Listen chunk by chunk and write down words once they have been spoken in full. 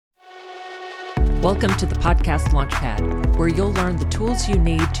Welcome to the Podcast Launchpad, where you'll learn the tools you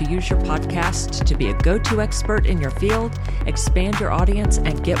need to use your podcast to be a go-to expert in your field, expand your audience,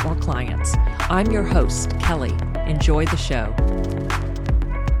 and get more clients. I'm your host, Kelly. Enjoy the show.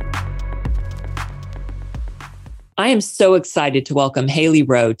 I am so excited to welcome Hailey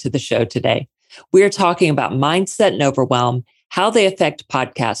Rowe to the show today. We are talking about mindset and overwhelm, how they affect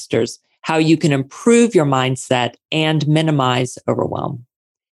podcasters, how you can improve your mindset and minimize overwhelm.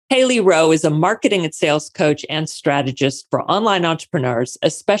 Hailey Rowe is a marketing and sales coach and strategist for online entrepreneurs,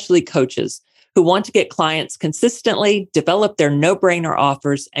 especially coaches who want to get clients consistently, develop their no-brainer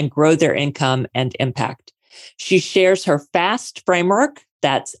offers, and grow their income and impact. She shares her FAST framework,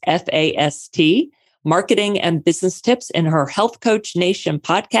 that's FAST, marketing and business tips in her Health Coach Nation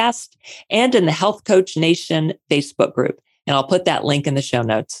podcast and in the Health Coach Nation Facebook group. And I'll put that link in the show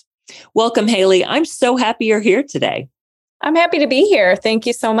notes. Welcome, Hailey. I'm so happy you're here today. I'm happy to be here. Thank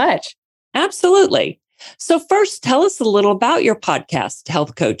you so much. Absolutely. So first, tell us a little about your podcast,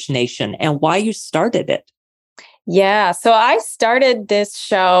 Health Coach Nation, and why you started it. Yeah. So I started this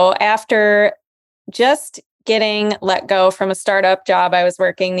show after just getting let go from a startup job I was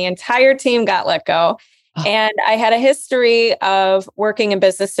working. The entire team got let go. And I had a history of working in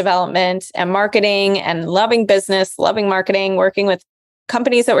business development and marketing and loving business, loving marketing, working with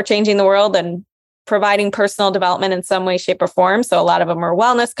companies that were changing the world and providing personal development in some way, shape, or form. So a lot of them were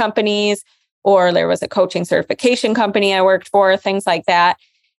wellness companies, or there was a coaching certification company I worked for, things like that.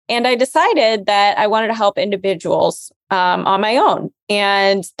 And I decided that I wanted to help individuals on my own.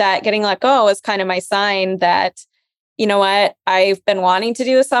 And that getting let go is kind of my sign that, you know what, I've been wanting to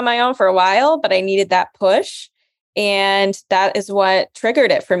do this on my own for a while, but I needed that push. And that is what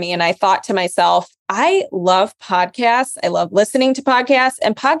triggered it for me. And I thought to myself, I love podcasts. I love listening to podcasts,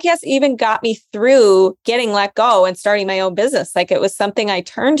 and podcasts even got me through getting let go and starting my own business. Like, it was something I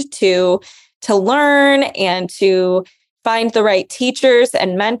turned to learn and to find the right teachers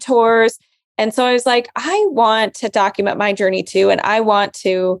and mentors. And so I was like, I want to document my journey too. And I want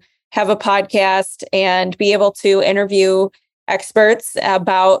to have a podcast and be able to interview experts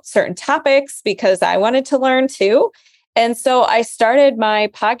about certain topics because I wanted to learn too. And so I started my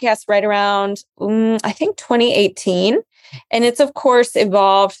podcast right around, I think 2018. And it's, of course,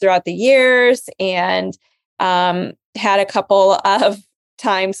 evolved throughout the years and had a couple of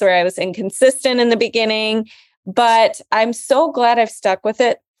times where I was inconsistent in the beginning. But I'm so glad I've stuck with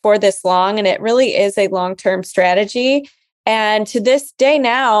it for this long. And it really is a long-term strategy. And to this day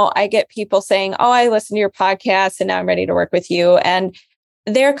now, I get people saying, oh, I listened to your podcast and now I'm ready to work with you. And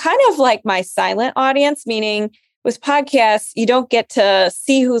they're kind of like my silent audience, meaning with podcasts, you don't get to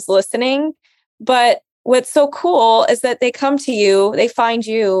see who's listening. But what's so cool is that they come to you, they find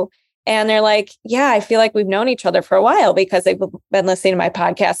you, and they're like, yeah, I feel like we've known each other for a while because they've been listening to my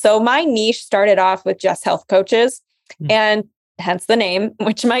podcast. So my niche started off with just health coaches, and hence the name,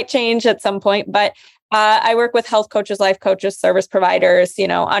 which might change at some point. But I work with health coaches, life coaches, service providers,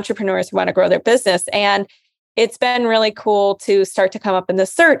 entrepreneurs who want to grow their business. And it's been really cool to start to come up in the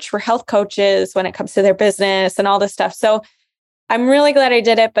search for health coaches when it comes to their business and all this stuff. So I'm really glad I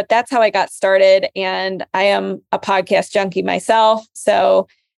did it, but that's how I got started. And I am a podcast junkie myself. So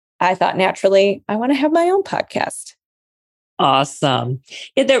I thought naturally, I want to have my own podcast. Awesome.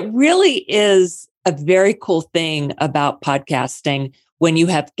 Yeah, that really is a very cool thing about podcasting. When you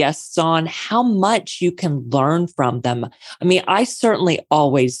have guests on, how much you can learn from them. I mean, I certainly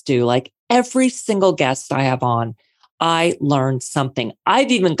always do. Like every single guest I have on, I learn something.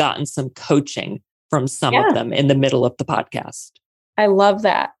 I've even gotten some coaching from some of them in the middle of the podcast. I love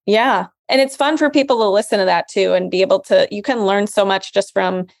that. Yeah. And it's fun for people to listen to that too and be able to, you can learn so much just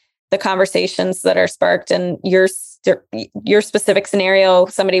from the conversations that are sparked and your specific scenario.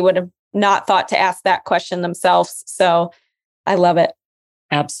 Somebody would have not thought to ask that question themselves. So I love it.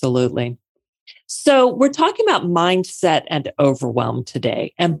 Absolutely. So we're talking about mindset and overwhelm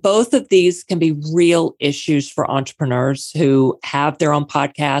today. And both of these can be real issues for entrepreneurs who have their own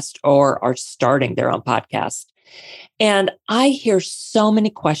podcast or are starting their own podcast. And I hear so many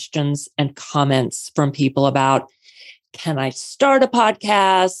questions and comments from people about, can I start a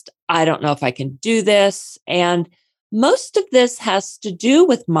podcast? I don't know if I can do this. And most of this has to do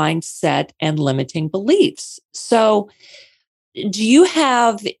with mindset and limiting beliefs. So do you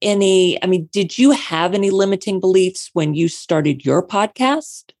have did you have any limiting beliefs when you started your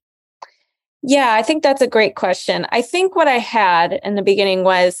podcast? Yeah, I think that's a great question. I think what I had in the beginning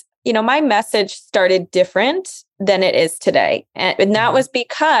was, my message started different than it is today. And that was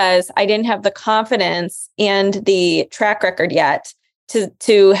because I didn't have the confidence and the track record yet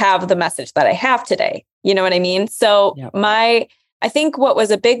to have the message that I have today. You know what I mean? So my I think what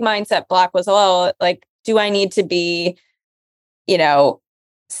was a big mindset block was, oh, like, do I need to be,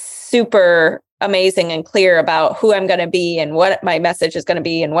 super amazing and clear about who I'm going to be and what my message is going to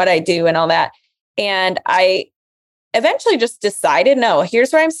be and what I do and all that. And I eventually just decided, no,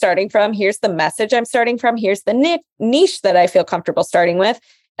 here's where I'm starting from. Here's the message I'm starting from. Here's the niche that I feel comfortable starting with.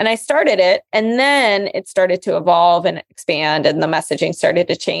 And I started it. And then it started to evolve and expand. And the messaging started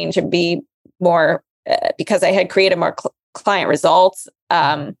to change and be more, because I had created more client results.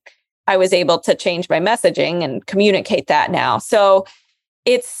 I was able to change my messaging and communicate that now. So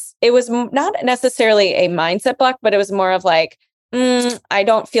it was not necessarily a mindset block, but it was more of like, I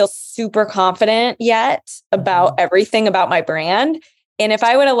don't feel super confident yet about everything about my brand. And if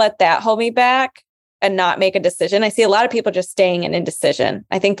I would have let that hold me back and not make a decision, I see a lot of people just staying in indecision.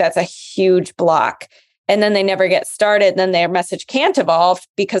 I think that's a huge block. And then they never get started. And then their message can't evolve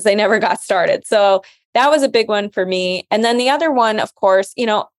because they never got started. So that was a big one for me. And then the other one, of course,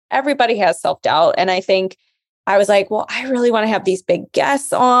 everybody has self-doubt. And I think I was like, well, I really want to have these big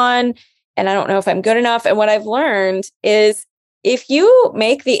guests on, and I don't know if I'm good enough. And what I've learned is if you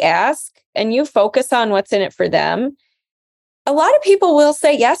make the ask and you focus on what's in it for them, a lot of people will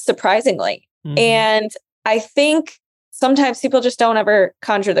say yes, surprisingly. And I think sometimes people just don't ever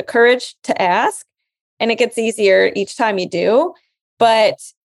conjure the courage to ask, and it gets easier each time you do. But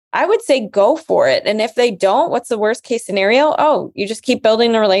I would say go for it. And if they don't, what's the worst case scenario? Oh, you just keep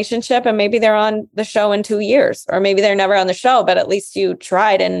building the relationship, and maybe they're on the show in 2 years, or maybe they're never on the show, but at least you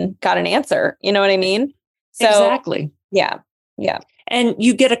tried and got an answer. You know what I mean? So, exactly. Yeah. Yeah. And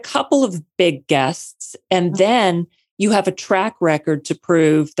you get a couple of big guests, and then you have a track record to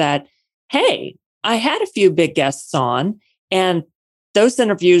prove that, hey, I had a few big guests on, and those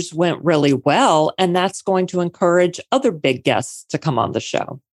interviews went really well. And that's going to encourage other big guests to come on the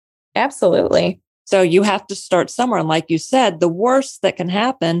show. Absolutely. So you have to start somewhere. And like you said, the worst that can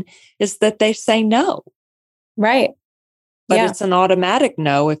happen is that they say no. Right. But it's an automatic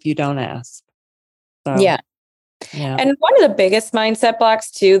no if you don't ask. So, yeah. And one of the biggest mindset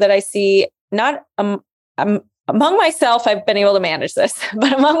blocks too that I see, not among myself, I've been able to manage this,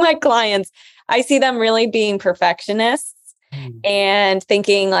 but among my clients, I see them really being perfectionists and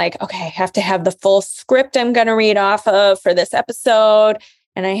thinking like, okay, I have to have the full script I'm going to read off of for this episode.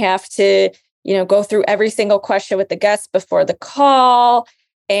 And I have to, go through every single question with the guests before the call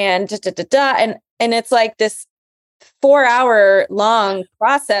and And it's like this 4-hour long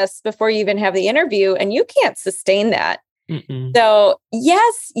process before you even have the interview, and you can't sustain that. So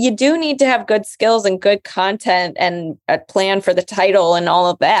yes, you do need to have good skills and good content and a plan for the title and all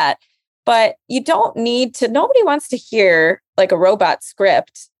of that. But you don't need to, nobody wants to hear like a robot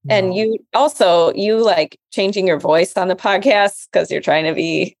script. No. And you like changing your voice on the podcast because you're trying to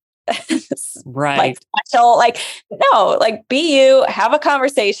be right. Like special. Like, no, like be you, have a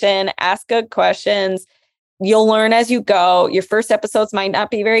conversation, ask good questions. You'll learn as you go. Your first episodes might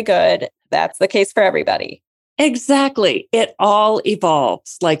not be very good. That's the case for everybody. Exactly. It all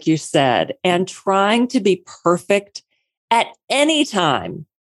evolves, like you said, and trying to be perfect at any time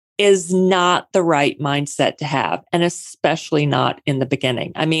is not the right mindset to have, and especially not in the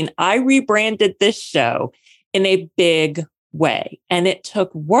beginning. I mean, I rebranded this show in a big way, and it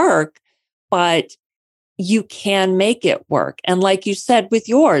took work, but you can make it work. And like you said, with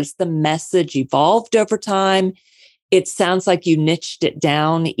yours, the message evolved over time. It sounds like you niched it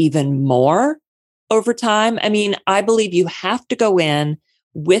down even more over time. I mean, I believe you have to go in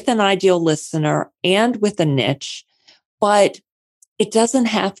with an ideal listener and with a niche, but it doesn't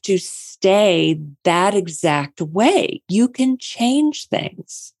have to stay that exact way. You can change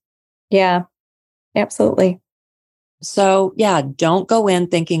things. Yeah, absolutely. So don't go in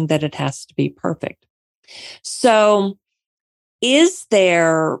thinking that it has to be perfect. So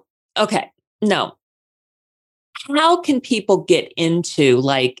how can people get into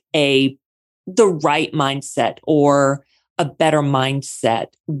like the right mindset or a better mindset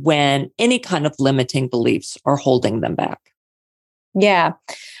when any kind of limiting beliefs are holding them back? Yeah.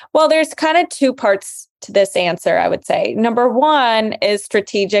 Well, there's kind of two parts to this answer, I would say. Number one is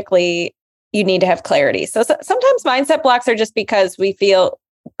strategically, you need to have clarity. So sometimes mindset blocks are just because we feel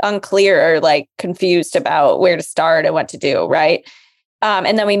unclear or like confused about where to start and what to do, right?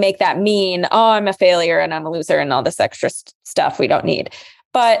 And then we make that mean, oh, I'm a failure and I'm a loser and all this extra stuff we don't need.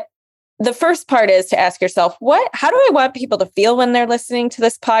 But the first part is to ask yourself, how do I want people to feel when they're listening to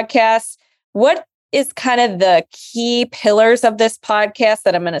this podcast? What is kind of the key pillars of this podcast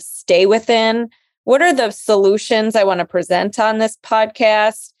that I'm going to stay within? What are the solutions I want to present on this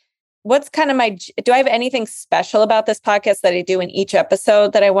podcast? what's kind of do I have anything special about this podcast that I do in each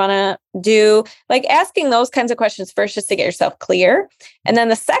episode that I want to do? Like asking those kinds of questions first, just to get yourself clear. And then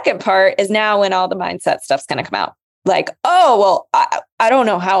the second part is now when all the mindset stuff's going to come out. Like, oh, well, I don't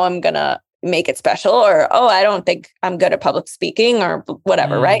know how I'm going to make it special, or, oh, I don't think I'm good at public speaking or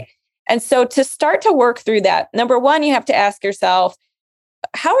whatever. Right. And so to start to work through that, number one, you have to ask yourself,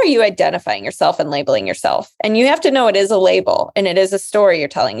 how are you identifying yourself and labeling yourself? And you have to know it is a label and it is a story you're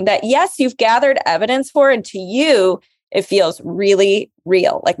telling that, yes, you've gathered evidence for, and to you, it feels really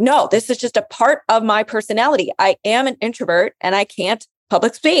real. Like, no, this is just a part of my personality. I am an introvert and I can't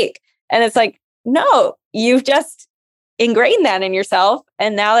public speak. And it's like, no, you've just ingrained that in yourself.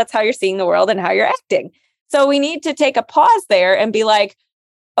 And now that's how you're seeing the world and how you're acting. So we need to take a pause there and be like,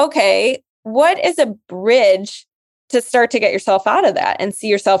 okay, what is a bridge to start to get yourself out of that and see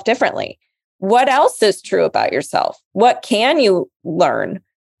yourself differently? What else is true about yourself? What can you learn?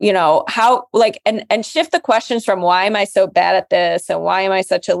 How, like, and shift the questions from why am I so bad at this? And why am I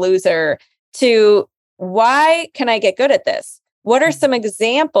such a loser to why can I get good at this? What are some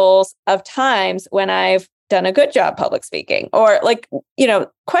examples of times when I've done a good job public speaking? Or like,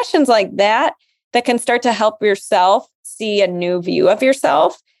 questions like that can start to help yourself see a new view of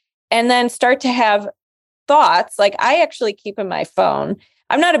yourself, and then start to have thoughts. Like I actually keep in my phone.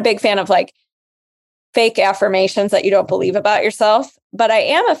 I'm not a big fan of like fake affirmations that you don't believe about yourself, but I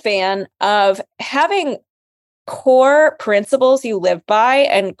am a fan of having core principles you live by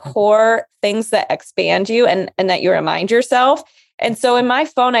and core things that expand you and that you remind yourself. And so in my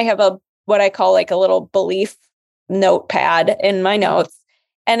phone, I have what I call like a little belief notepad in my notes.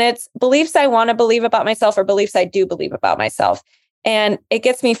 And it's beliefs I want to believe about myself or beliefs I do believe about myself. And it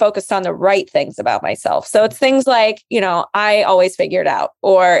gets me focused on the right things about myself. So it's things like, I always figure it out.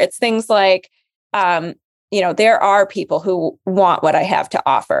 Or it's things like, there are people who want what I have to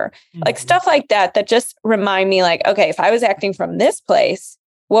offer. Like stuff like that just remind me like, okay, if I was acting from this place,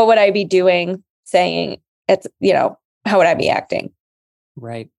 what would I be doing, saying, how would I be acting?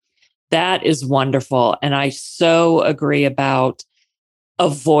 Right. That is wonderful. And I so agree about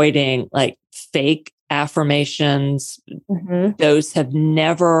avoiding like fake affirmations. Those have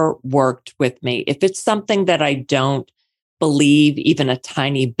never worked with me. If it's something that I don't believe even a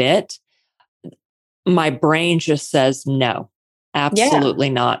tiny bit, my brain just says no, absolutely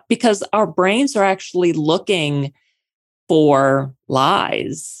not. Because our brains are actually looking for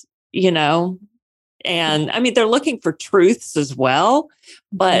lies, and I mean, they're looking for truths as well,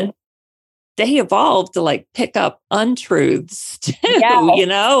 but they evolved to like pick up untruths too,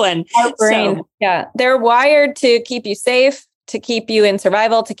 and our brain, they're wired to keep you safe, to keep you in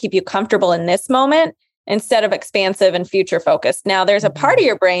survival, to keep you comfortable in this moment instead of expansive and future focused. Now, there's a part of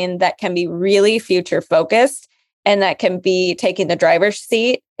your brain that can be really future focused and that can be taking the driver's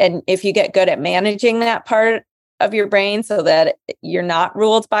seat. And if you get good at managing that part of your brain so that you're not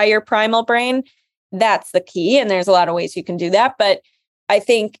ruled by your primal brain, that's the key. And there's a lot of ways you can do that. But I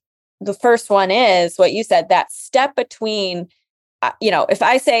think the first one is what you said, that step between, if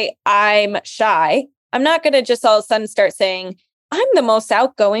I say I'm shy, I'm not going to just all of a sudden start saying, I'm the most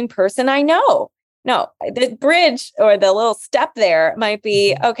outgoing person I know. No, the bridge or the little step there might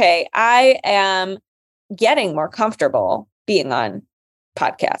be, okay, I am getting more comfortable being on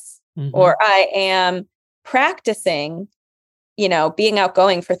podcasts, or I am practicing, being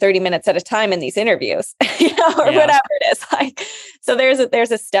outgoing for 30 minutes at a time in these interviews, or whatever it is. Like, so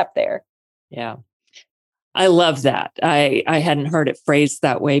there's a step there. Yeah. I love that. I hadn't heard it phrased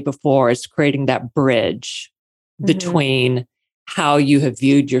that way before, as creating that bridge between how you have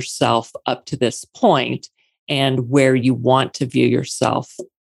viewed yourself up to this point and where you want to view yourself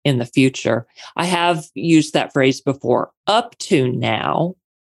in the future. I have used that phrase before. Up to now,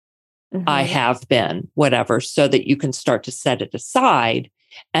 I have been whatever, so that you can start to set it aside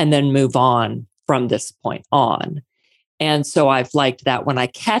and then move on from this point on. And so I've liked that when I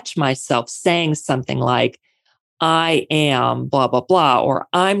catch myself saying something like, I am blah, blah, blah, or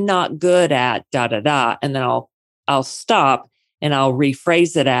I'm not good at da, da, da. And then I'll stop and I'll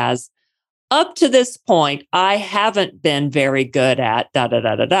rephrase it as, up to this point, I haven't been very good at da, da,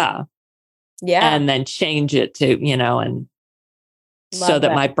 da, da, da. Yeah. And then change it to, and so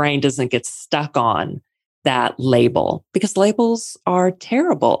that my brain doesn't get stuck on that label, because labels are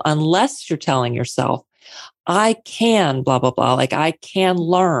terrible unless you're telling yourself, I can blah, blah, blah. Like I can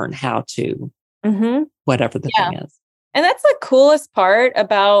learn how to whatever the thing is. And that's the coolest part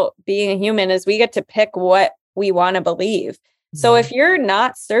about being a human is we get to pick what we want to believe. So if you're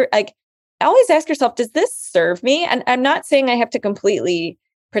not like, always ask yourself, does this serve me? And I'm not saying I have to completely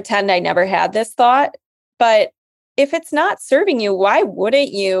pretend I never had this thought, but if it's not serving you, why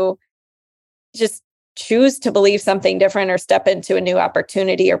wouldn't you just choose to believe something different or step into a new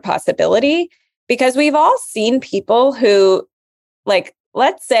opportunity or possibility. Because we've all seen people who, like,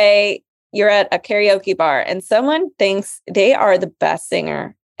 let's say you're at a karaoke bar and someone thinks they are the best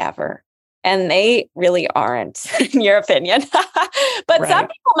singer ever. And they really aren't, in your opinion. But some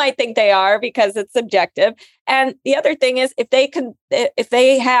people might think they are because it's subjective. And the other thing is, if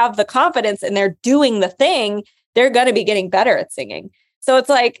they have the confidence and they're doing the thing, they're going to be getting better at singing. So it's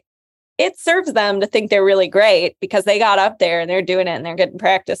like, it serves them to think they're really great because they got up there and they're doing it and they're getting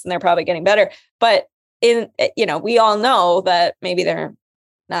practice and they're probably getting better. But we all know that maybe they're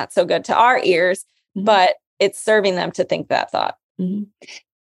not so good to our ears, but it's serving them to think that thought. Mm-hmm.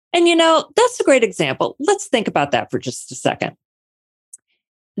 And, that's a great example. Let's think about that for just a second.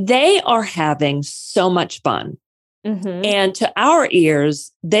 They are having so much fun. Mm-hmm. And to our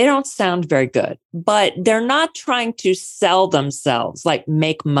ears, they don't sound very good, but they're not trying to sell themselves, like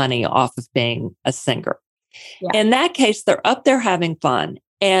make money off of being a singer. Yeah. In that case, they're up there having fun.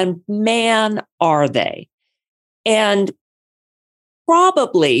 And man, are they. And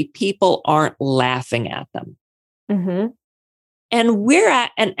probably people aren't laughing at them. Mm-hmm.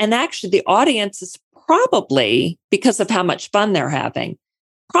 And and actually the audience is probably, because of how much fun they're having,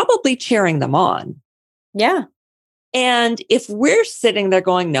 probably cheering them on. Yeah. And if we're sitting there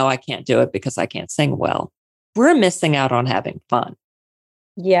going, no, I can't do it because I can't sing well, we're missing out on having fun.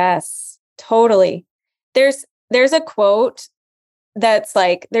 Yes, totally. There's a quote that's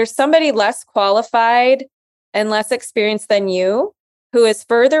like, there's somebody less qualified and less experienced than you who is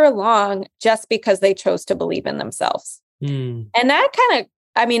further along just because they chose to believe in themselves. And that kind of,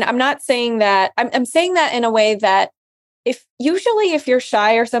 I'm not saying that, I'm saying that in a way that if you're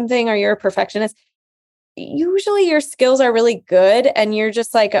shy or something, or you're a perfectionist, usually your skills are really good and you're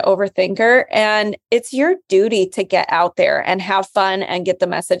just like an overthinker, and it's your duty to get out there and have fun and get the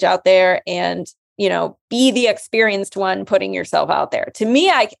message out there and, be the experienced one putting yourself out there. To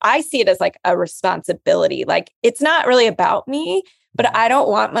me, I see it as like a responsibility. Like, it's not really about me, but I don't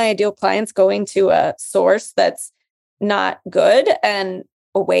want my ideal clients going to a source that's not good and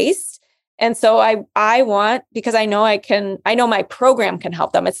a waste. And so I want, because I know my program can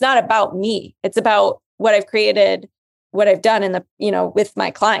help them. It's not about me. It's about what I've created, what I've done in with my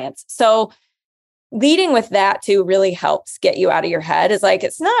clients. So leading with that too really helps get you out of your head. Is like,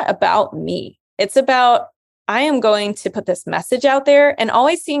 it's not about me. It's about, I am going to put this message out there, and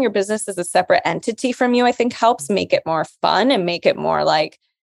always seeing your business as a separate entity from you, I think helps make it more fun and make it more like,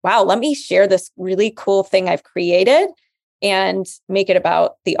 wow, let me share this really cool thing I've created and make it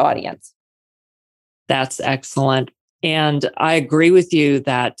about the audience. That's excellent. And I agree with you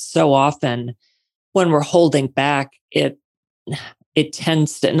that so often when we're holding back, it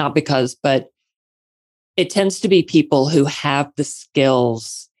tends to, not because, but it tends to be people who have the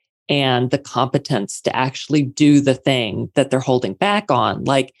skills and the competence to actually do the thing that they're holding back on.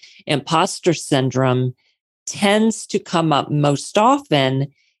 Like, imposter syndrome tends to come up most often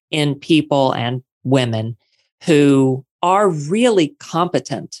in people and women who are really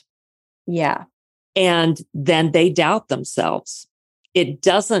competent. Yeah. And then they doubt themselves. It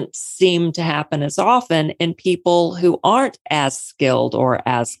doesn't seem to happen as often in people who aren't as skilled or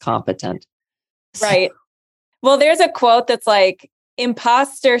as competent. Right. Well, there's a quote that's like,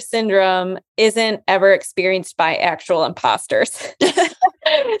 imposter syndrome isn't ever experienced by actual imposters. So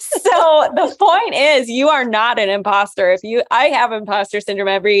the point is, you are not an imposter. I have imposter syndrome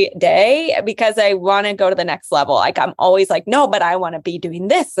every day because I want to go to the next level. Like, I'm always like, no, but I want to be doing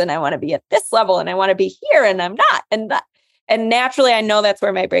this, and I want to be at this level, and I want to be here, and I'm not. And naturally, I know that's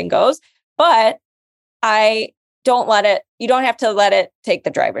where my brain goes, but I don't let it. You don't have to let it take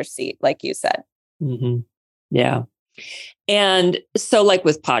the driver's seat, like you said. Mm-hmm. Yeah. And so, like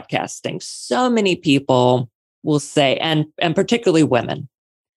with podcasting, so many people will say, and particularly women,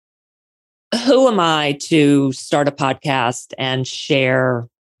 who am I to start a podcast and share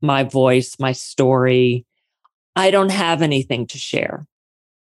my voice, my story? I don't have anything to share.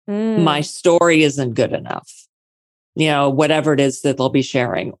 My story isn't good enough. Whatever it is that they'll be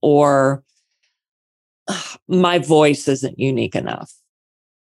sharing, or my voice isn't unique enough.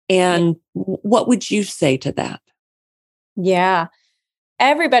 And what would you say to that? Yeah.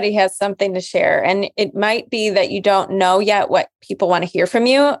 Everybody has something to share. And it might be that you don't know yet what people want to hear from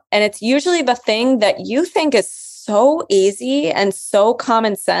you. And it's usually the thing that you think is so easy and so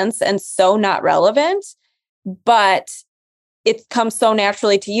common sense and so not relevant, but it comes so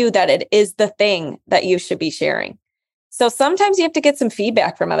naturally to you that it is the thing that you should be sharing. So sometimes you have to get some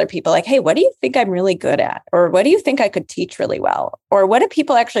feedback from other people, like, hey, what do you think I'm really good at? Or what do you think I could teach really well? Or what do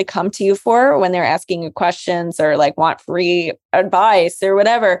people actually come to you for when they're asking you questions or like want free advice or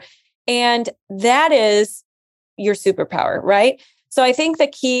whatever? And that is your superpower, right? So I think the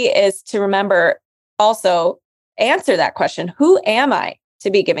key is to remember also answer that question. Who am I to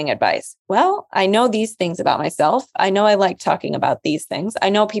be giving advice? Well, I know these things about myself. I know I like talking about these things. I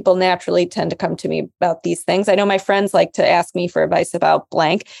know people naturally tend to come to me about these things. I know my friends like to ask me for advice about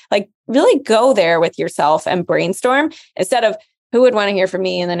blank. Like really go there with yourself and brainstorm instead of who would want to hear from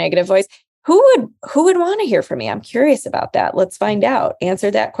me in the negative voice. Who would want to hear from me? I'm curious about that. Let's find out. Answer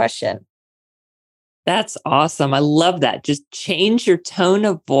that question. That's awesome. I love that. Just change your tone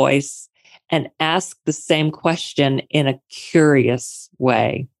of voice and ask the same question in a curious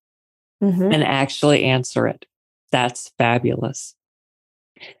way and actually answer it. That's fabulous.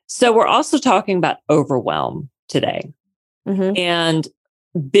 So we're also talking about overwhelm today. And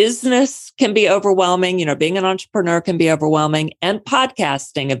business can be overwhelming. You know, being an entrepreneur can be overwhelming, and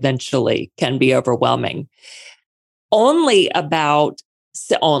podcasting eventually can be overwhelming. About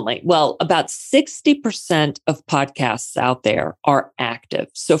 60% of podcasts out there are active.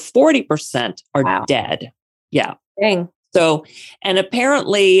 So 40% are dead. Yeah. Dang. So, and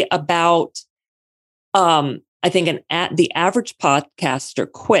apparently about, I think the average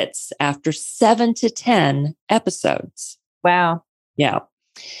podcaster quits after 7 to 10 episodes. Wow. Yeah.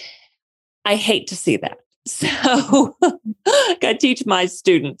 I hate to see that. So I got to teach my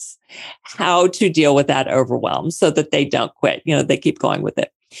students how to deal with that overwhelm so that they don't quit. You know, they keep going with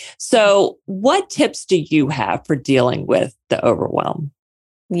it. So what tips do you have for dealing with the overwhelm?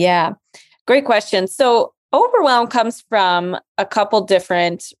 Yeah, great question. So overwhelm comes from a couple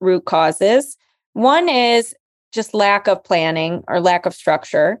different root causes. One is just lack of planning or lack of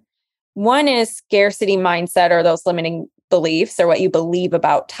structure. One is scarcity mindset or those limiting beliefs or what you believe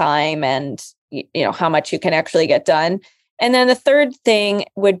about time and how much you can actually get done. And then the third thing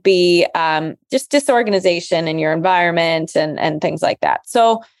would be just disorganization in your environment and things like that.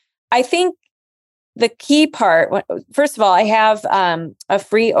 So I think the key part, first of all, I have a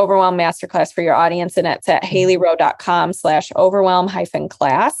free Overwhelm Masterclass for your audience, and it's at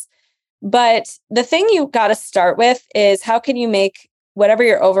haileyrowe.com/overwhelm-class. But the thing you got to start with is how can you make whatever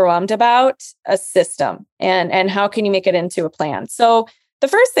you're overwhelmed about a system, and how can you make it into a plan? So the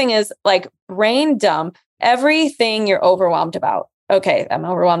first thing is like brain dump everything you're overwhelmed about. Okay, I'm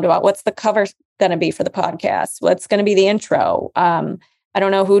overwhelmed about what's the cover going to be for the podcast? What's going to be the intro? I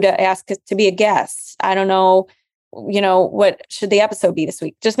don't know who to ask to be a guest. I don't know, what should the episode be this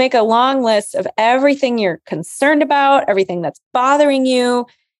week? Just make a long list of everything you're concerned about, everything that's bothering you,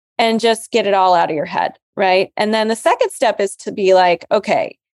 and just get it all out of your head, right? And then the second step is to be like,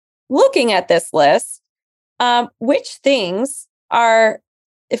 okay, looking at this list, which things are,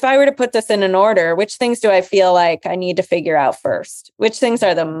 if I were to put this in an order, which things do I feel like I need to figure out first? Which things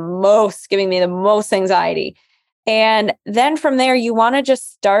are giving me the most anxiety? And then from there, you want to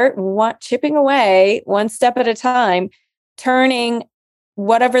just start chipping away one step at a time, turning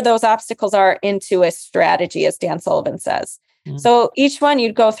whatever those obstacles are into a strategy, as Dan Sullivan says. So each one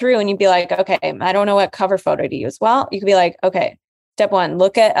you'd go through and you'd be like, okay, I don't know what cover photo to use. Well, you could be like, okay, step one,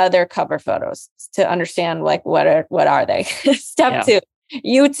 look at other cover photos to understand like what are they? Step two,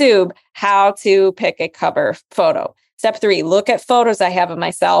 YouTube, how to pick a cover photo. Step three, look at photos I have of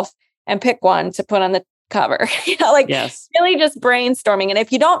myself and pick one to put on the cover. Really just brainstorming. And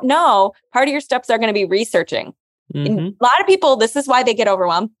if you don't know, part of your steps are going to be researching. And a lot of people, this is why they get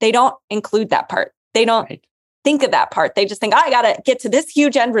overwhelmed. They don't include that part. They don't think of that part. They just think, I got to get to this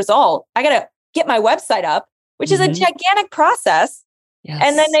huge end result. I got to get my website up, which is a gigantic process. Yes.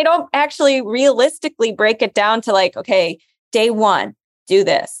 And then they don't actually realistically break it down to like, okay, day one, do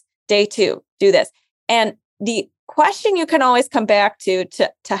this. Day two, do this. And the question you can always come back to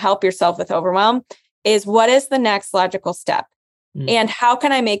help yourself with overwhelm is, what is the next logical step? And how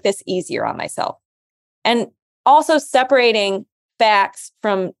can I make this easier on myself? And also separating facts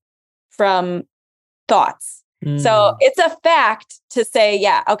from thoughts. So it's a fact to say,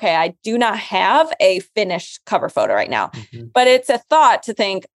 yeah, okay, I do not have a finished cover photo right now, but it's a thought to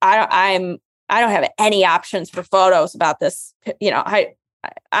think, I don't have any options for photos about this.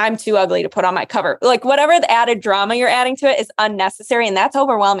 I'm too ugly to put on my cover. Like whatever the added drama you're adding to it is unnecessary, and that's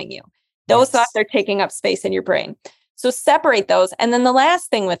overwhelming you. Those thoughts are taking up space in your brain. So separate those. And then the last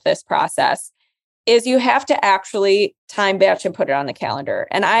thing with this process is you have to actually time batch and put it on the calendar.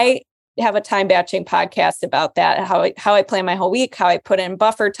 And I have a time batching podcast about that, how I plan my whole week, how I put in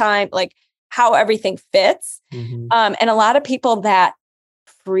buffer time, like how everything fits. And a lot of people, that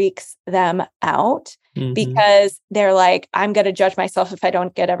freaks them out because they're like, I'm going to judge myself if I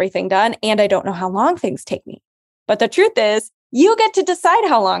don't get everything done. And I don't know how long things take me. But the truth is, you get to decide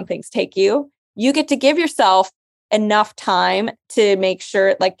how long things take you. You get to give yourself enough time to make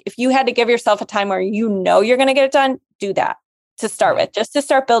sure, like if you had to give yourself a time where you know you're going to get it done, do that to start with, just to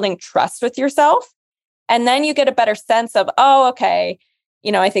start building trust with yourself. And then you get a better sense of, oh, okay,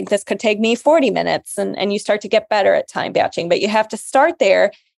 I think this could take me 40 minutes and you start to get better at time batching, but you have to start there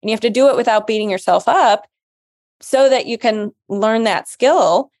and you have to do it without beating yourself up so that you can learn that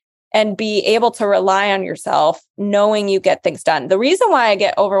skill and be able to rely on yourself, knowing you get things done. The reason why I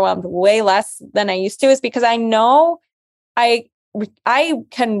get overwhelmed way less than I used to is because I know I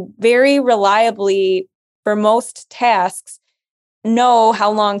can very reliably, for most tasks, know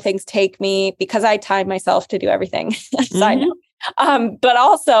how long things take me because I time myself to do everything. Side note. But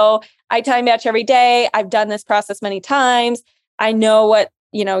also I time batch every day. I've done this process many times. I know what,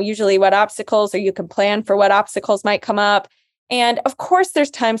 usually what obstacles, or you can plan for what obstacles might come up. And of course, there's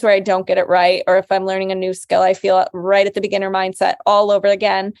times where I don't get it right. Or if I'm learning a new skill, I feel right at the beginner mindset all over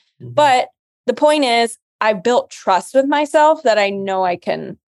again. But the point is, I built trust with myself that I know I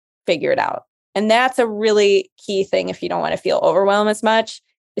can figure it out. And that's a really key thing if you don't want to feel overwhelmed as much,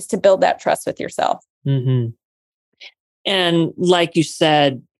 is to build that trust with yourself. And like you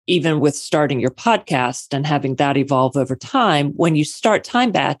said, even with starting your podcast and having that evolve over time, when you start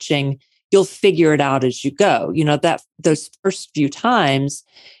time batching, you'll figure it out as you go. That those first few times,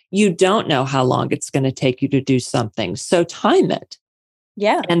 you don't know how long it's going to take you to do something. So time it.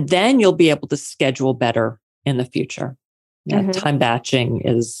 Yeah. And then you'll be able to schedule better in the future. Time batching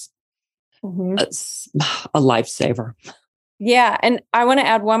is a lifesaver. Yeah. And I want to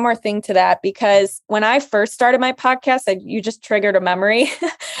add one more thing to that, because when I first started my podcast, you just triggered a memory.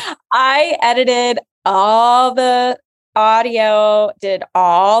 I edited all the audio, did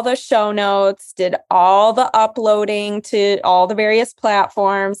all the show notes, did all the uploading to all the various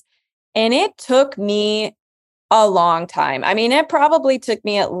platforms. And it took me a long time. I mean, it probably took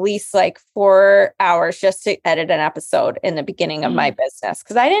me at least like 4 hours just to edit an episode in the beginning of my business,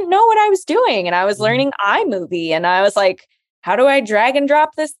 because I didn't know what I was doing. And I was learning iMovie, and I was like, how do I drag and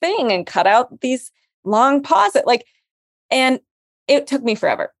drop this thing and cut out these long pauses? And it took me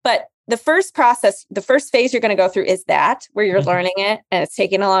forever. But the first phase you're going to go through is that where you're learning it and it's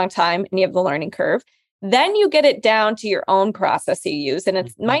taking a long time and you have the learning curve. Then you get it down to your own process you use. And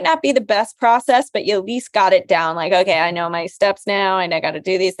it might not be the best process, but you at least got it down. Like, okay, I know my steps now and I got to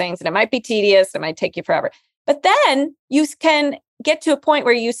do these things, and it might be tedious. It might take you forever. But then you can get to a point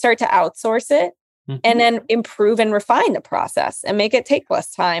where you start to outsource it and then improve and refine the process and make it take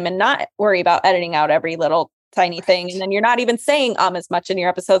less time and not worry about editing out every little tiny thing. And then you're not even saying as much in your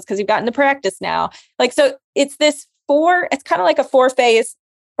episodes because you've gotten the practice now. So it's it's kind of like a 4-phase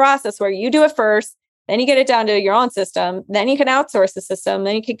process where you do it first, then you get it down to your own system, then you can outsource the system,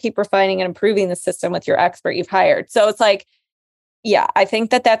 then you can keep refining and improving the system with your expert you've hired. So it's yeah, I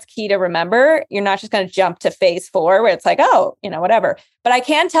think that's key to remember. You're not just going to jump to phase 4 where it's whatever. But I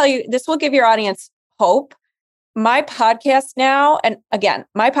can tell you, this will give your audience hope. My podcast now, and again,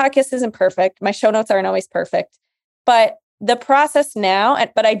 my podcast isn't perfect. My show notes aren't always perfect, but the process now,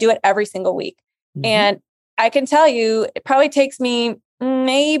 but I do it every single week. And I can tell you, it probably takes me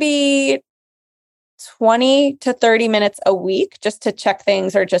maybe 20 to 30 minutes a week just to check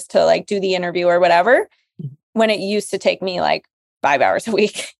things or just to do the interview or whatever, when it used to take me 5 hours a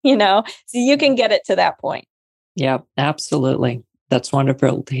week, so you can get it to that point. Yeah, absolutely. That's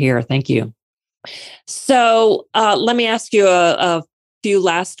wonderful to hear. Thank you. So let me ask you a few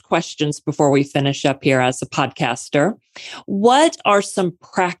last questions before we finish up here as a podcaster. What are some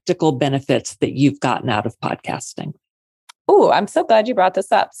practical benefits that you've gotten out of podcasting? Oh, I'm so glad you brought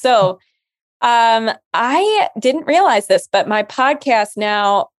this up. So I didn't realize this, but my podcast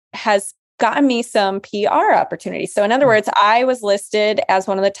now has gotten me some PR opportunities. So in other words, I was listed as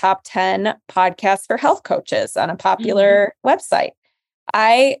one of the top 10 podcasts for health coaches on a popular website.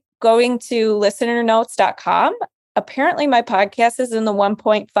 Going to listenernotes.com, apparently my podcast is in the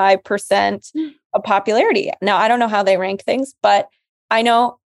 1.5% of popularity. Now, I don't know how they rank things, but I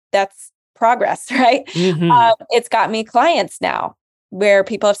know that's progress, right? It's got me clients now where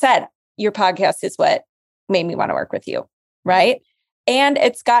people have said, your podcast is what made me want to work with you, right? And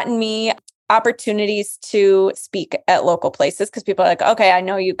it's gotten me opportunities to speak at local places because people are like, okay, I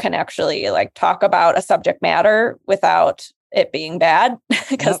know you can actually talk about a subject matter without it being bad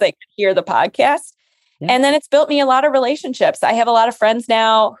because they can hear the podcast. And then it's built me a lot of relationships. I have a lot of friends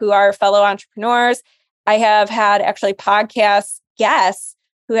now who are fellow entrepreneurs. I have had actually podcast guests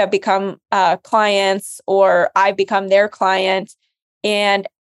who have become clients, or I've become their client. And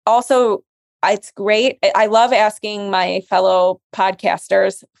also, it's great. I love asking my fellow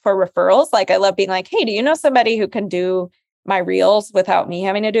podcasters for referrals. I love being hey, do you know somebody who can do my reels without me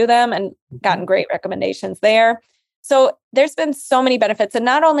having to do them? And gotten great recommendations there. So there's been so many benefits. And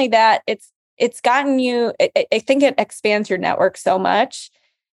not only that, it's gotten you, I think it expands your network so much.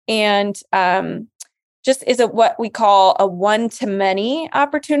 And just is what we call a one-to-many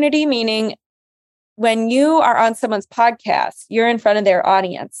opportunity, meaning when you are on someone's podcast, you're in front of their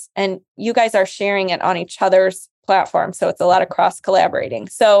audience and you guys are sharing it on each other's platform. So it's a lot of cross-collaborating.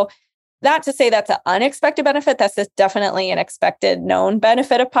 So not to say that's an unexpected benefit. That's just definitely an expected known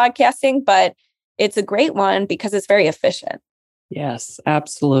benefit of podcasting, but it's a great one because it's very efficient. Yes,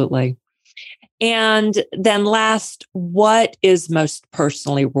 absolutely. And then last, what is most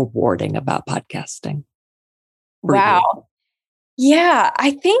personally rewarding about podcasting? Wow. Yeah,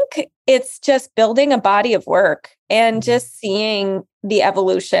 I think it's just building a body of work and just seeing the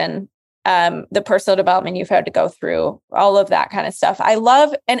evolution, the personal development you've had to go through, all of that kind of stuff. I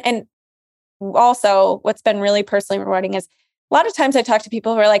love, and also what's been really personally rewarding is a lot of times I talk to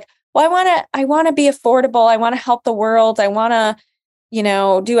people who are like, well, I want to be affordable. I want to help the world. I want to,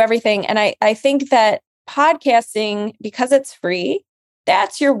 do everything. And I think that podcasting, because it's free,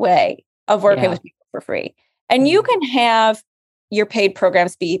 that's your way of working with people for free. And you can have your paid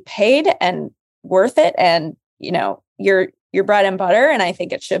programs be paid and worth it and, your bread and butter. And I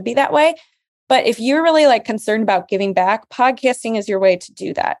think it should be that way. But if you're really concerned about giving back, podcasting is your way to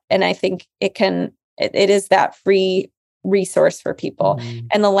do that. And I think it is that free resource for people. Mm-hmm.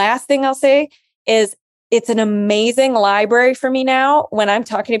 And the last thing I'll say is it's an amazing library for me now when I'm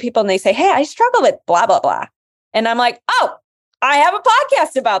talking to people and they say, hey, I struggle with blah, blah, blah. And I'm like, oh, I have a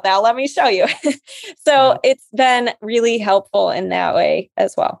podcast about that. Let me show you. So it's been really helpful in that way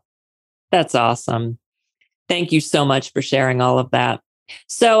as well. That's awesome. Thank you so much for sharing all of that.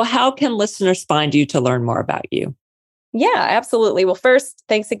 So how can listeners find you to learn more about you? Yeah, absolutely. Well, first,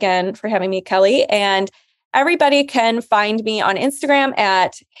 thanks again for having me, Kelly. And everybody can find me on Instagram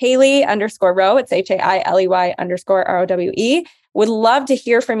at Hailey_Rowe. It's HAILEY_ROWE. Would love to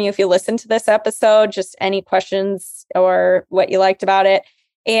hear from you if you listen to this episode, just any questions or what you liked about it.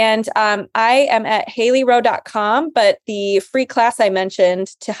 And I am at HaileyRowe.com, but the free class I mentioned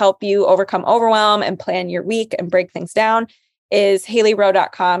to help you overcome overwhelm and plan your week and break things down is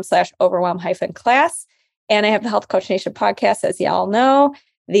HaileyRowe.com/overwhelm-class. And I have the Health Coach Nation podcast, as y'all know,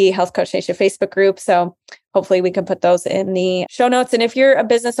 the Health Coach Nation Facebook group. So hopefully we can put those in the show notes. And if you're a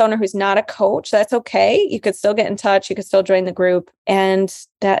business owner who's not a coach, that's okay. You could still get in touch. You could still join the group. And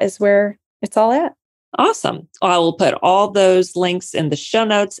that is where it's all at. Awesome. I will put all those links in the show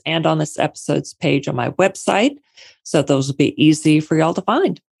notes and on this episode's page on my website. So those will be easy for y'all to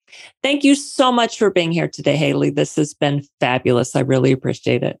find. Thank you so much for being here today, Hailey. This has been fabulous. I really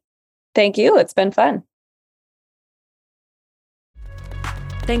appreciate it. Thank you. It's been fun.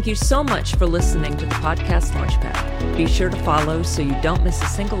 Thank you so much for listening to the Podcast Launchpad. Be sure to follow so you don't miss a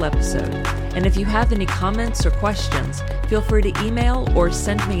single episode. And if you have any comments or questions, feel free to email or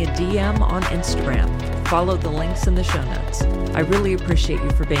send me a DM on Instagram. Follow the links in the show notes. I really appreciate you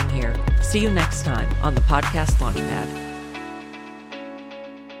for being here. See you next time on the Podcast Launchpad.